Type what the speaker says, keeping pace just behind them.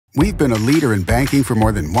We've been a leader in banking for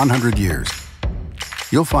more than 100 years.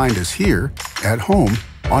 You'll find us here, at home,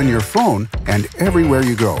 on your phone, and everywhere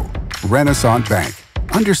you go. Renaissance Bank.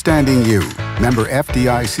 Understanding you. Member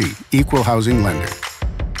FDIC. Equal housing lender.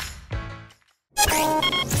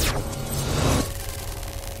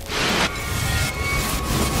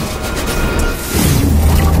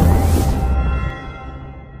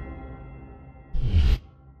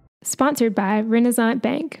 Sponsored by Renaissance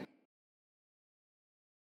Bank.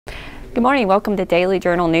 Good morning. Welcome to Daily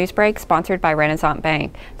Journal Newsbreak, sponsored by Renaissance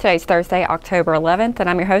Bank. Today's Thursday, October 11th, and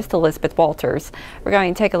I'm your host, Elizabeth Walters. We're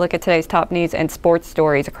going to take a look at today's top news and sports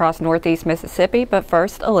stories across Northeast Mississippi, but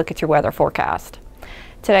first, a look at your weather forecast.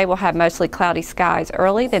 Today we'll have mostly cloudy skies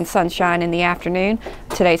early, then sunshine in the afternoon.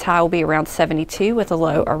 Today's high will be around 72 with a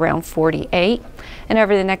low around 48. And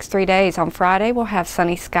over the next 3 days, on Friday we'll have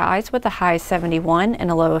sunny skies with a high of 71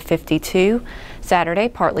 and a low of 52. Saturday,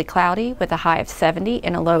 partly cloudy with a high of 70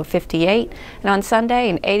 and a low of 58. And on Sunday,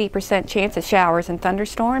 an 80% chance of showers and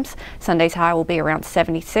thunderstorms. Sunday's high will be around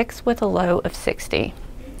 76 with a low of 60.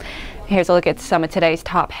 Here's a look at some of today's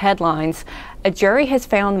top headlines. A jury has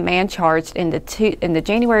found the man charged in the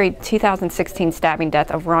January 2016 stabbing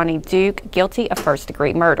death of Ronnie Duke guilty of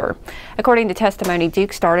first-degree murder. According to testimony,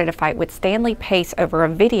 Duke started a fight with Stanley Pace over a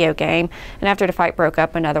video game, and after the fight broke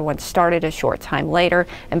up, another one started a short time later,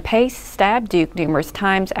 and Pace stabbed Duke numerous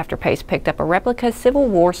times after Pace picked up a replica Civil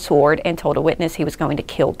War sword and told a witness he was going to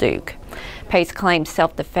kill Duke. Pace claimed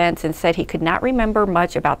self-defense and said he could not remember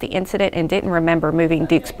much about the incident and didn't remember moving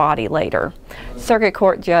Duke's body later. Circuit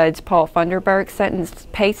Court Judge Paul Funderburg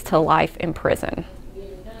sentenced Pace to life in prison.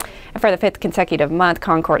 And for the fifth consecutive month,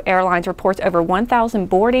 Concorde Airlines reports over 1,000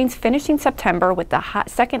 boardings, finishing September with the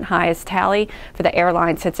second highest tally for the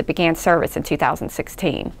airline since it began service in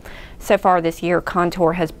 2016. So far this year,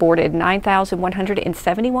 Contour has boarded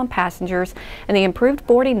 9,171 passengers, and the improved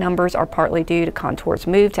boarding numbers are partly due to Contour's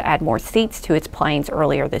move to add more seats to its planes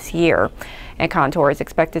earlier this year. And Contour is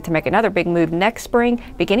expected to make another big move next spring,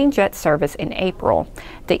 beginning jet service in April.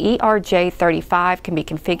 The ERJ-35 can be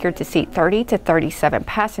configured to seat 30 to 37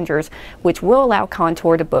 passengers, which will allow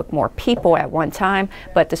Contour to book more people at one time,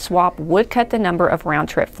 but the swap would cut the number of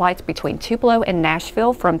round-trip flights between Tupelo and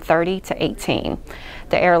Nashville from 30 to 18.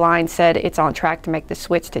 The airline said it's on track to make the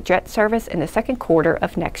switch to jet service in the second quarter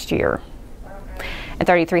of next year. And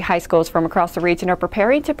 33 high schools from across the region are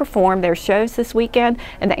preparing to perform their shows this weekend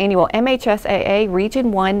in the annual MHSAA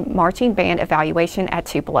Region 1 Marching Band Evaluation at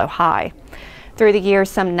Tupelo High. Through the years,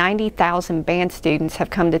 some 90,000 band students have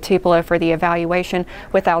come to Tupelo for the evaluation,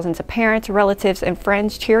 with thousands of parents, relatives, and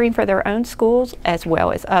friends cheering for their own schools as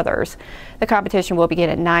well as others. The competition will begin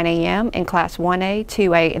at 9 a.m. and Class 1A,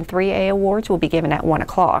 2A, and 3A awards will be given at 1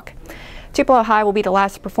 o'clock. Tupelo High will be the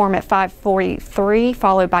last to perform at 5:43,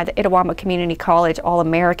 followed by the Itawamba Community College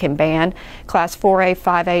All-American Band. Class 4A,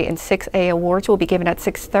 5A, and 6A awards will be given at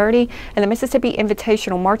 6:30, and the Mississippi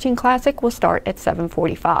Invitational Marching Classic will start at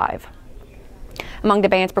 7:45. Among the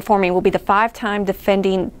bands performing will be the five-time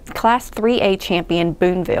defending Class 3A champion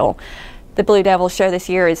Boonville. The Blue Devils show this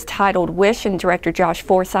year is titled Wish, and director Josh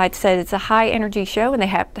Forsythe said it's a high-energy show and they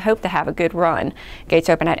hope to have a good run. Gates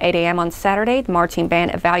open at 8 a.m. on Saturday. The marching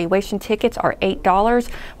band evaluation tickets are $8,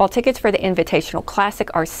 while tickets for the Invitational Classic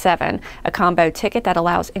are $7. A combo ticket that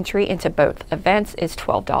allows entry into both events is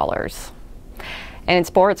 $12. And in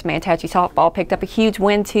sports, Manatee softball picked up a huge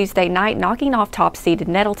win Tuesday night, knocking off top-seeded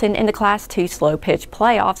Nettleton in the Class 2 slow-pitch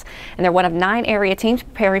playoffs, and they're one of 9 area teams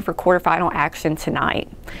preparing for quarterfinal action tonight.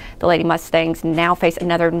 The Lady Mustangs now face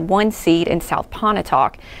another 1 seed in South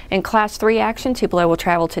Pontotoc. In Class 3 action, Tupelo will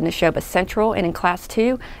travel to Neshoba Central, and in Class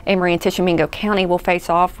 2, Amory and Tishomingo County will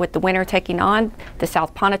face off with the winner taking on the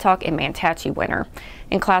South Pontotoc and Manatee winner.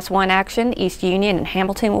 In Class 1 action, East Union and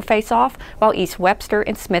Hamilton will face off, while East Webster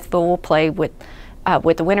and Smithville will play with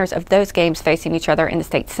the winners of those games facing each other in the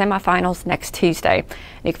state semifinals next Tuesday. And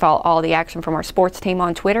you can follow all the action from our sports team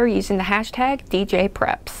on Twitter using the hashtag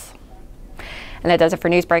DJPreps. And that does it for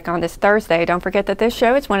Newsbreak on this Thursday. Don't forget that this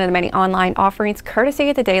show is one of the many online offerings courtesy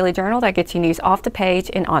of the Daily Journal that gets you news off the page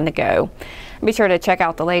and on the go. And be sure to check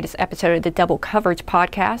out the latest episode of the Double Coverage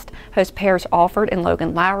podcast. Host Parrish Alford and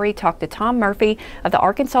Logan Lowry talk to Tom Murphy of the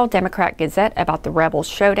Arkansas Democrat Gazette about the Rebels'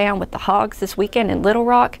 showdown with the Hogs this weekend in Little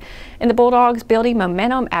Rock, and the Bulldogs building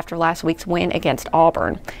momentum after last week's win against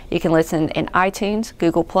Auburn. You can listen in iTunes,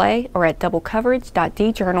 Google Play, or at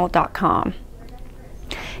doublecoverage.djournal.com.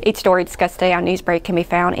 Each story discussed today on Newsbreak can be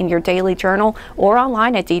found in your Daily Journal or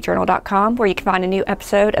online at djournal.com, where you can find a new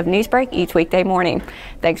episode of Newsbreak each weekday morning.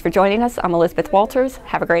 Thanks for joining us. I'm Elizabeth Walters.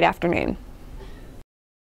 Have a great afternoon.